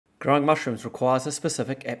Growing mushrooms requires a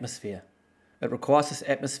specific atmosphere. It requires this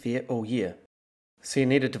atmosphere all year. So you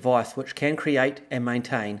need a device which can create and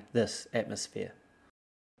maintain this atmosphere.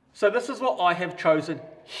 So this is what I have chosen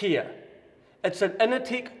here. It's an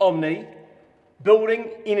Innotech Omni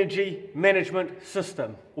Building Energy Management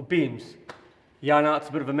System, or BEMS. Yeah, I know it's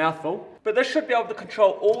a bit of a mouthful, but this should be able to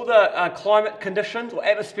control all the climate conditions or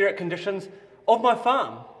atmospheric conditions of my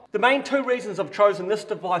farm. The main two reasons I've chosen this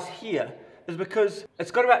device here is because it's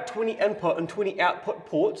got about 20 input and 20 output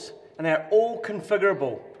ports, and they're all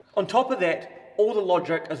configurable. On top of that, all the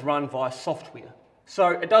logic is run via software. So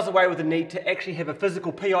it does away with the need to actually have a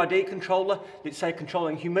physical PID controller, let's say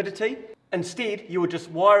controlling humidity. Instead, you would just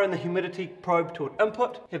wire in the humidity probe to an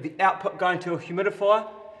input, have the output going to a humidifier,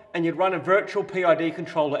 and you'd run a virtual PID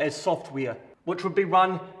controller as software, which would be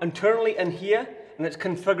run internally in here, and it's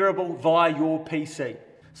configurable via your PC.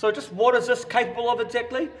 So just what is this capable of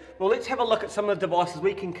exactly? Well, let's have a look at some of the devices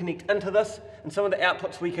we can connect into this and some of the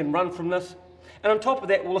outputs we can run from this. And on top of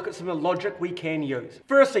that, we'll look at some of the logic we can use.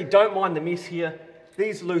 Firstly, don't mind the mess here.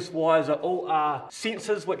 These loose wires are all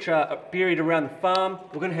sensors which are buried around the farm.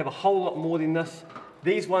 We're going to have a whole lot more than this.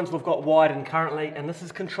 These ones we've got wired in currently, and this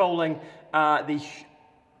is controlling the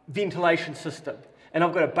ventilation system. And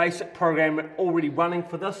I've got a basic program already running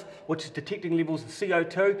for this, which is detecting levels of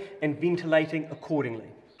CO2 and ventilating accordingly.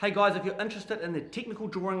 Hey guys, if you're interested in the technical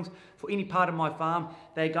drawings for any part of my farm,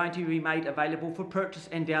 they're going to be made available for purchase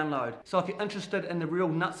and download. So if you're interested in the real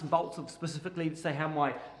nuts and bolts of specifically, let's say, how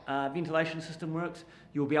my ventilation system works,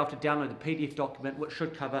 you'll be able to download the PDF document, which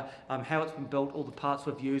should cover how it's been built, all the parts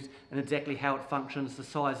we've used, and exactly how it functions, the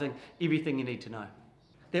sizing, everything you need to know.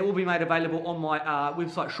 That will be made available on my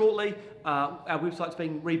website shortly. Our website's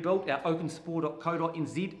being rebuilt, our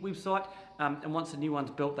openspore.co.nz website, and once the new one's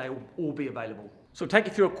built, they will all be available. So I'll take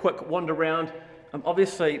you through a quick wander around.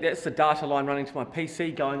 Obviously, that's the data line running to my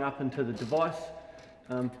PC going up into the device.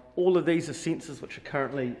 All of these are sensors which are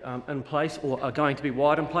currently in place or are going to be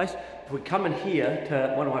wired in place. If we come in here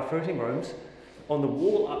to one of my fruiting rooms, on the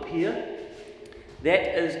wall up here,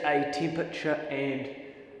 that is a temperature and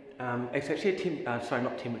it's actually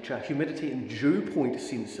humidity and dew point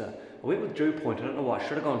sensor. I went with dew point. I don't know why. I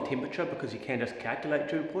should have gone temperature because you can just calculate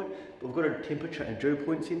dew point. But we've got a temperature and dew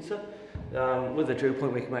point sensor. With the dew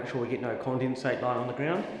point, we can make sure we get no condensate lying on the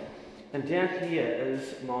ground. And down here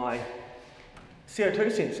is my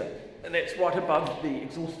CO2 sensor, and that's right above the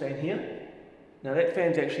exhaust fan here. Now that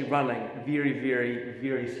fan's actually running very, very,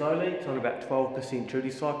 very slowly. It's on about 12% duty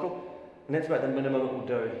cycle. And that's about the minimum it will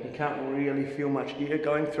do. You can't really feel much air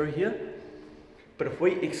going through here. But if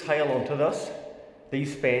we exhale onto this,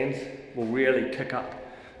 these fans will really kick up.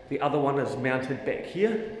 The other one is mounted back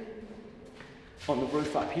here, on the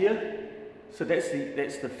roof up here. So that's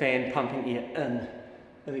the fan pumping air in.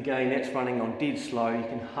 And again, that's running on dead slow. You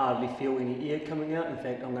can hardly feel any air coming out. In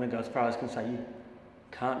fact, I'm going to go as far as I can say you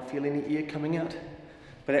can't feel any air coming out.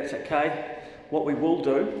 But that's okay. What we will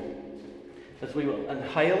do is we will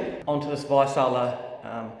inhale onto this Visala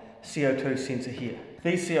CO2 sensor here.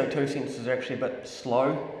 These CO2 sensors are actually a bit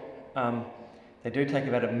slow. They do take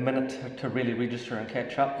about a minute to really register and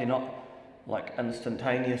catch up. They're not like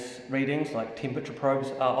instantaneous readings like temperature probes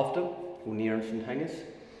are often, or near instantaneous.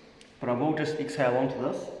 But I will just exhale onto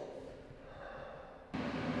this.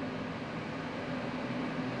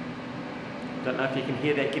 Don't know if you can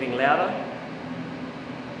hear that getting louder.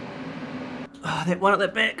 Oh, that one at the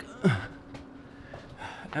back.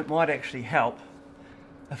 It might actually help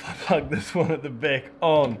if I plug this one at the back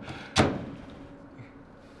on.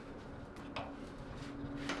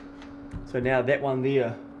 So now that one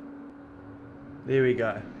there we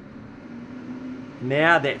go.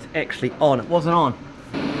 Now that's actually on. It wasn't on.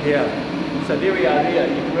 Yeah. So there we are there.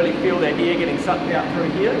 You can really feel that air getting sucked out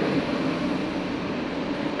through here.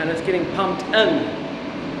 And it's getting pumped in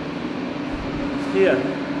here.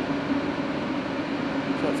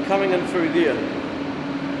 So it's coming in through there.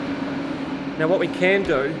 Now what we can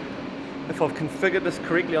do, if I've configured this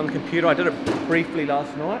correctly on the computer, I did it briefly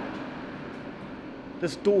last night,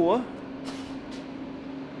 this door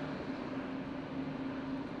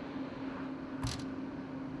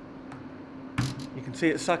you can see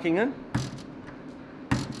it sucking in.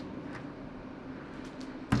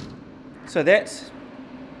 So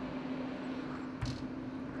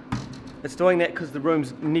it's doing that because the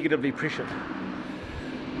room's negatively pressured,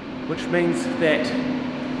 which means that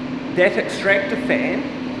extractor fan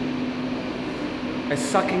is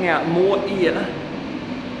sucking out more air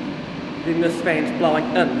than this fan's blowing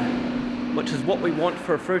in, which is what we want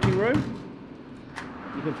for a fruiting room.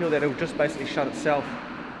 You can feel that it'll just basically shut itself.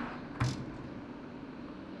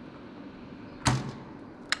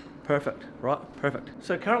 Perfect, right? Perfect.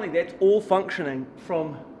 So currently that's all functioning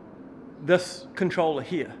from this controller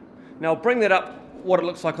here. Now I'll bring that up what it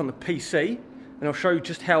looks like on the PC, and I'll show you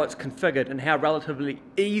just how it's configured and how relatively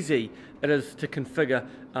easy it is to configure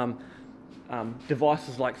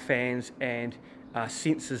devices like fans and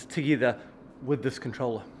sensors together with this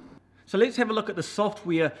controller. So let's have a look at the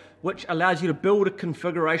software which allows you to build a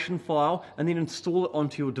configuration file and then install it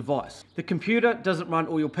onto your device. The computer doesn't run,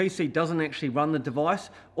 or your PC doesn't actually run the device.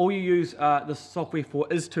 All you use the software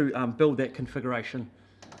for is to build that configuration.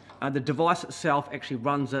 The device itself actually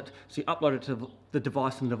runs it, so you upload it to the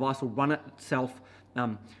device and the device will run it itself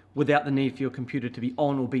without the need for your computer to be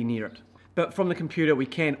on or be near it. But from the computer we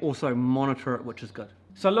can also monitor it, which is good.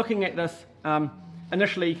 So looking at this,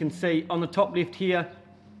 initially you can see on the top left here,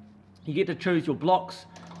 you get to choose your blocks,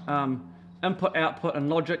 input, output and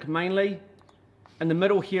logic mainly. In the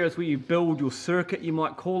middle here is where you build your circuit, you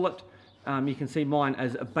might call it. You can see mine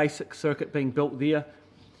as a basic circuit being built there.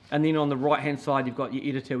 And then on the right hand side you've got your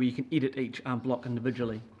editor where you can edit each block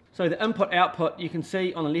individually. So the input output, you can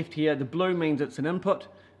see on the left here, the blue means it's an input,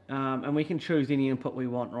 and we can choose any input we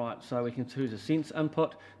want, right? So we can choose a sense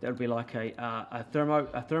input, that would be like a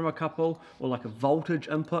thermocouple, or like a voltage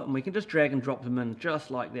input, and we can just drag and drop them in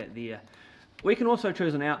just like that there. We can also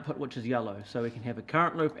choose an output which is yellow, so we can have a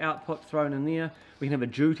current loop output thrown in there. We can have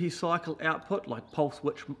a duty cycle output, like pulse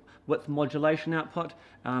width modulation output.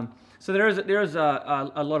 So there is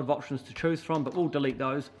a lot of options to choose from, but we'll delete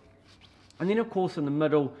those. And then of course in the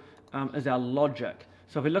middle is our logic.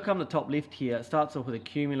 So if we look on the top left here, it starts off with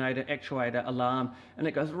accumulator, actuator, alarm, and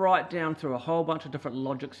it goes right down through a whole bunch of different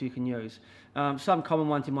logics you can use. Some common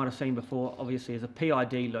ones you might have seen before, obviously, is a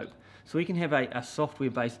PID loop. So we can have a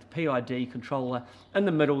software-based PID controller in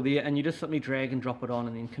the middle there, and you just simply drag and drop it on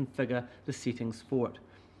and then configure the settings for it.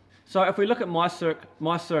 So if we look at my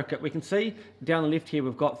circuit, we can see down the left here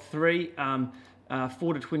we've got three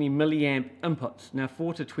 4 to 20 milliamp inputs. Now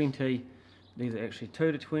 4 to 20, these are actually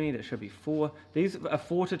 2 to 20, that should be 4. These are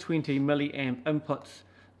 4 to 20 milliamp inputs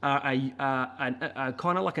are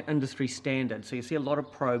kind of like an industry standard. So you see a lot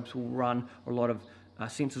of probes will run, or a lot of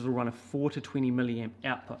sensors will run a 4 to 20 milliamp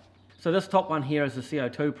output. So this top one here is the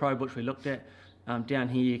CO2 probe, which we looked at. Down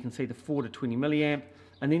here you can see the 4 to 20 milliamp,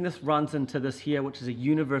 and then this runs into this here, which is a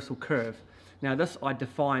universal curve. Now this I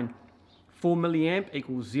define 4 milliamp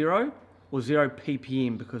equals 0 or 0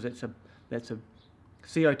 ppm, because that's a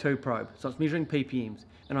CO2 probe, so it's measuring ppms,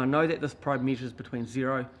 and I know that this probe measures between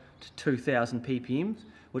 0 to 2000 ppms,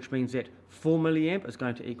 which means that 4 milliamp is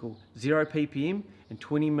going to equal 0 ppm and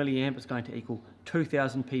 20 milliamp is going to equal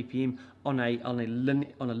 2000 ppm on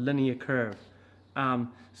a linear curve.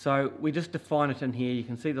 So we just define it in here. You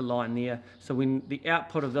can see the line there. So when the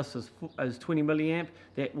output of this is 20 milliamp,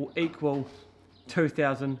 that will equal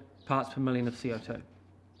 2000 parts per million of CO2.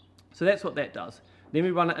 So that's what that does. Then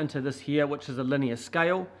we run it into this here, which is a linear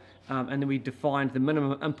scale, and then we defined the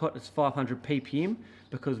minimum input is 500 ppm,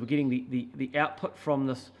 because we're getting the output from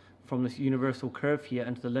this universal curve here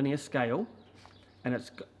into the linear scale, and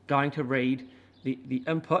it's going to read the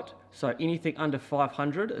input. So anything under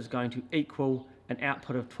 500 is going to equal an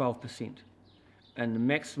output of 12%, and the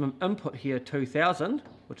maximum input here, 2000,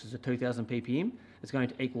 which is a 2000 ppm, is going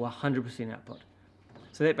to equal 100% output.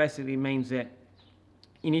 So that basically means that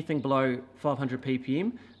anything below 500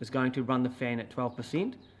 ppm is going to run the fan at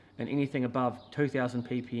 12%, and anything above 2000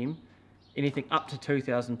 ppm, anything up to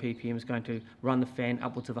 2000 ppm is going to run the fan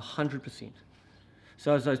upwards of 100%.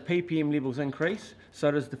 So as those ppm levels increase,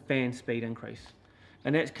 so does the fan speed increase.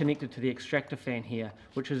 And that's connected to the extractor fan here,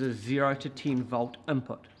 which is a 0 to 10 volt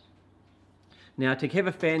input. Now to have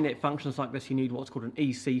a fan that functions like this, you need what's called an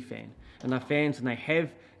EC fan. And they're fans, and they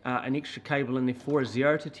have an extra cable in there for a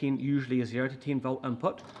 0 to 10, usually a 0 to 10 volt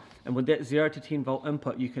input. And with that 0 to 10 volt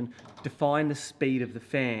input, you can define the speed of the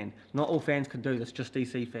fan. Not all fans can do this, just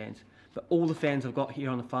DC fans. But all the fans I've got here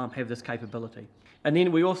on the farm have this capability. And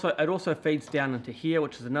then it also feeds down into here,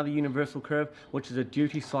 which is another universal curve, which is a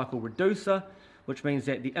duty cycle reducer, which means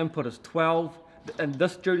that the input is 12, and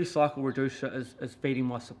this duty cycle reducer is feeding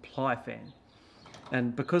my supply fan.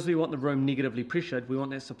 And because we want the room negatively pressured, we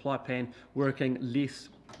want that supply fan working less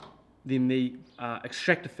than the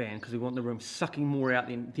extractor fan, because we want the room sucking more out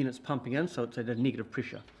than it's pumping in, so it's at a negative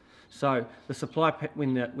pressure. So the supply,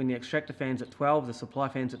 when the extractor fan's at 12, the supply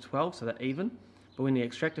fan's at 12, so they're even. But when the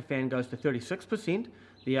extractor fan goes to 36%,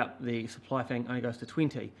 the supply fan only goes to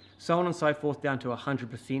 20. So on and so forth down to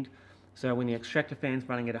 100%. So when the extractor fan's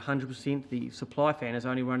running at 100%, the supply fan is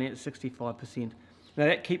only running at 65%. Now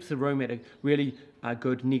that keeps the room at a really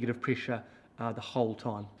good negative pressure the whole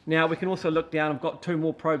time. Now we can also look down. I've got two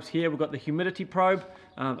more probes here. We've got the humidity probe,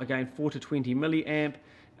 again 4 to 20 milliamp.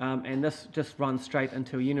 and this just runs straight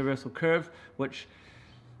into a universal curve, which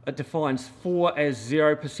it defines 4 as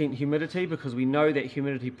 0% humidity, because we know that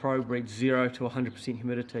humidity probe reads 0 to 100%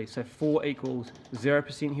 humidity. So 4 equals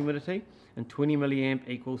 0% humidity, and 20 milliamp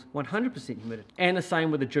equals 100% humidity. And the same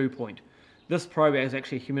with the dew point. This probe has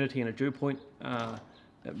actually a humidity and a dew point.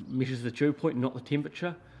 It measures the dew point, not the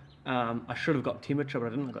temperature. I should have got temperature, but I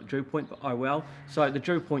didn't. I got dew point, but oh well. So the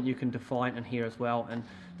dew point you can define in here as well. And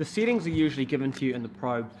the settings are usually given to you in the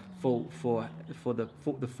probe for the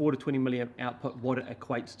 4 to 20 milliamp output, what it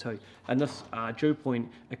equates to. And this dew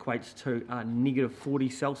point equates to negative 40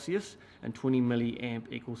 Celsius, and 20 milliamp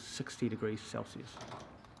equals 60 degrees Celsius.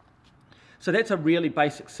 So that's a really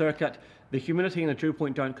basic circuit. The humidity and the dew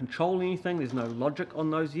point don't control anything. There's no logic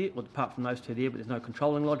on those yet, well, apart from those two there, but there's no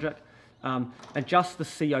controlling logic. And just the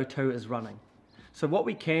CO2 is running. So what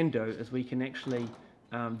we can do is we can actually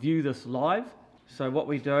view this live. So what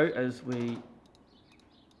we do is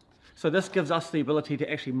so this gives us the ability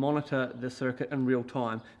to actually monitor the circuit in real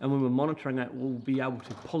time, and when we're monitoring it, we'll be able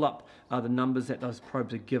to pull up the numbers that those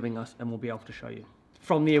probes are giving us, and we'll be able to show you.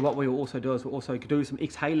 From there, what we will also do is we'll also do some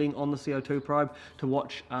exhaling on the CO2 probe to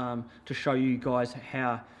watch, to show you guys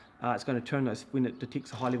how it's going to turn those, when it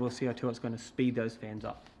detects a high level of CO2, it's going to speed those fans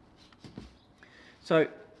up. So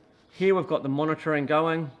here we've got the monitoring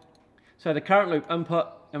going. So the current loop input,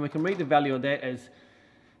 and we can read the value of that as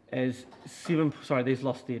 7, sorry, these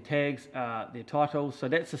lost their tags, their titles. So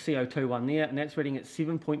that's the CO2 one there, and that's reading at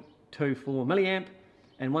 7.24 milliamp.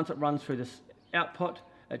 And once it runs through this output,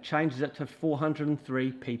 it changes it to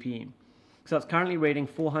 403 ppm. So it's currently reading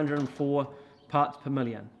 404 parts per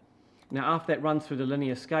million. Now after that runs through the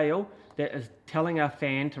linear scale, that is telling our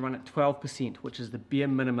fan to run at 12%, which is the bare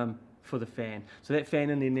minimum for the fan. So that fan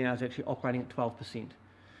in there now is actually operating at 12%.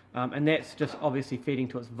 And that's just obviously feeding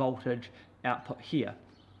to its voltage output here.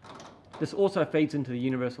 This also feeds into the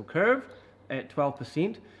universal curve at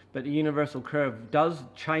 12%, but the universal curve does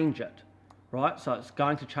change it, right? So it's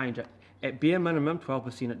going to change it. At bare minimum,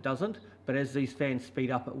 12% it doesn't, but as these fans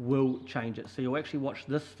speed up, it will change it. So you'll actually watch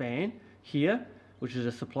this fan here, which is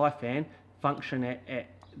a supply fan, function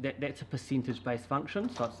that's a percentage-based function,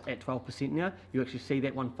 so it's at 12% now. You actually see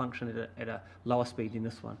that one function at a lower speed than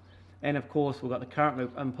this one. And of course, we've got the current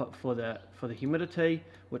loop input for the humidity,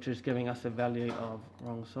 which is giving us a value of,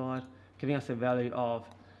 wrong side, giving us a value of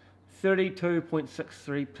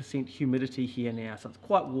 32.63% humidity here now. So it's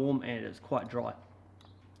quite warm and it's quite dry.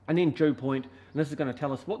 And then dew point, and this is going to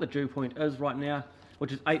tell us what the dew point is right now,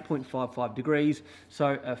 which is 8.55 degrees.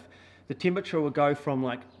 So if the temperature will go from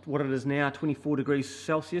like what it is now, 24 degrees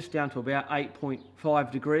Celsius, down to about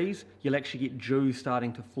 8.5 degrees, you'll actually get dew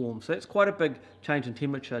starting to form. So that's quite a big change in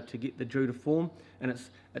temperature to get the dew to form, and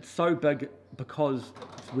it's so big because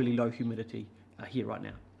it's really low humidity here right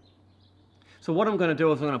now. So what I'm going to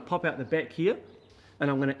do is I'm going to pop out the back here,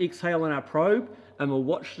 and I'm going to exhale on our probe, and we'll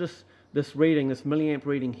watch this reading, this milliamp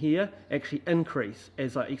reading here, actually increase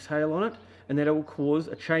as I exhale on it, and that will cause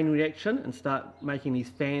a chain reaction and start making these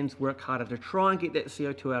fans work harder to try and get that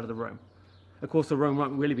CO2 out of the room. Of course, the room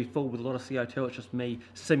won't really be full with a lot of CO2, it's just me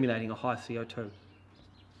simulating a high CO2.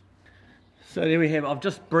 So there we have, I've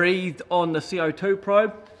just breathed on the CO2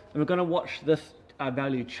 probe, and we're going to watch this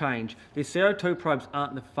value change. The CO2 probes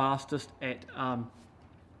aren't the fastest at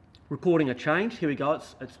recording a change. Here we go,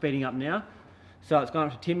 it's speeding up now. So it's gone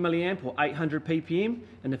up to 10 milliamp or 800 ppm,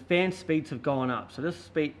 and the fan speeds have gone up. So this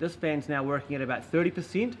fan's now working at about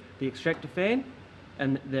 30%, the extractor fan,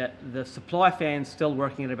 and the supply fan's still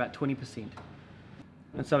working at about 20%.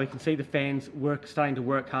 And so we can see the fans starting to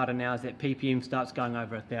work harder now as that ppm starts going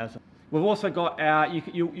over 1,000. We've also got our, you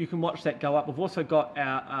can watch that go up. We've also got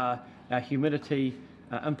our humidity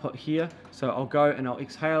input here. So I'll go and I'll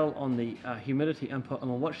exhale on the humidity input, and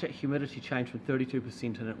we'll watch that humidity change from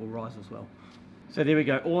 32%, and it will rise as well. So there we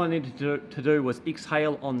go. All I needed to do was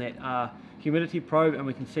exhale on that humidity probe, and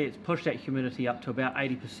we can see it's pushed that humidity up to about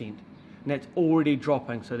 80%. And that's already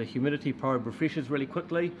dropping. So the humidity probe refreshes really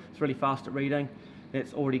quickly. It's really fast at reading.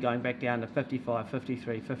 That's already going back down to 55,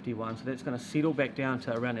 53, 51. So that's going to settle back down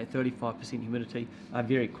to around that 35% humidity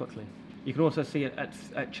very quickly. You can also see it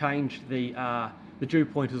changed the dew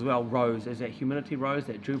point as well, rose. As that humidity rose,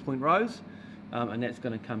 that dew point rose, and that's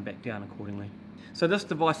going to come back down accordingly. So this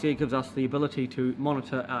device here gives us the ability to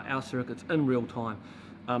monitor our circuits in real time.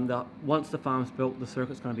 Once the farm's built, the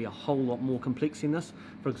circuit's going to be a whole lot more complex in this.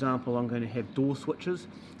 For example, I'm going to have door switches.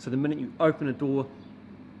 So the minute you open a door,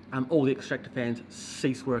 all the extractor fans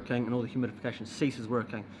cease working and all the humidification ceases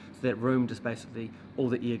working. So that room just basically, all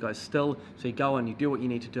the air goes still. So you go and you do what you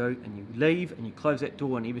need to do, and you leave and you close that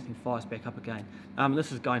door, and everything fires back up again.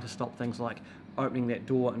 This is going to stop things like opening that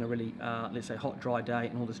door in a really, let's say, hot, dry day,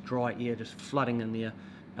 and all this dry air just flooding in there,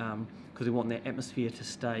 because we want that atmosphere to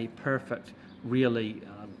stay perfect, really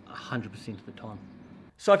 100% of the time.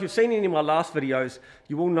 So if you've seen any of my last videos,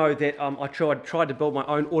 you will know that I tried to build my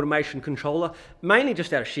own automation controller, mainly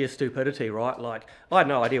just out of sheer stupidity, right? Like, I had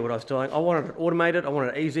no idea what I was doing. I wanted it automated, I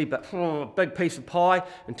wanted it easy, but big piece of pie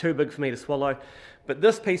and too big for me to swallow. But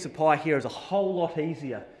this piece of pie here is a whole lot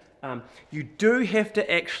easier. You do have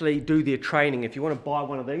to actually do their training. If you want to buy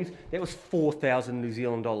one of these, that was 4,000 New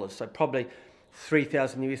Zealand dollars, so probably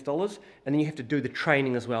 3,000 US dollars, and then you have to do the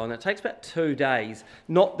training as well, and it takes about 2 days.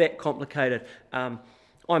 Not that complicated.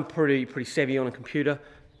 I'm pretty savvy on a computer,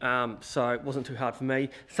 so it wasn't too hard for me.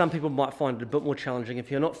 Some people might find it a bit more challenging if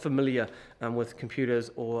you're not familiar with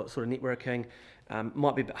computers or sort of networking.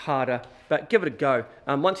 Might be a bit harder, but give it a go.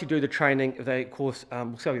 Once you do the training, they of course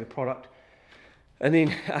will sell you the product, and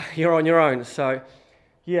then you're on your own. So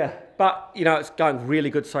yeah, but you know, it's going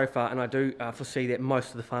really good so far, and I do foresee that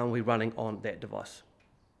most of the farm will be running on that device.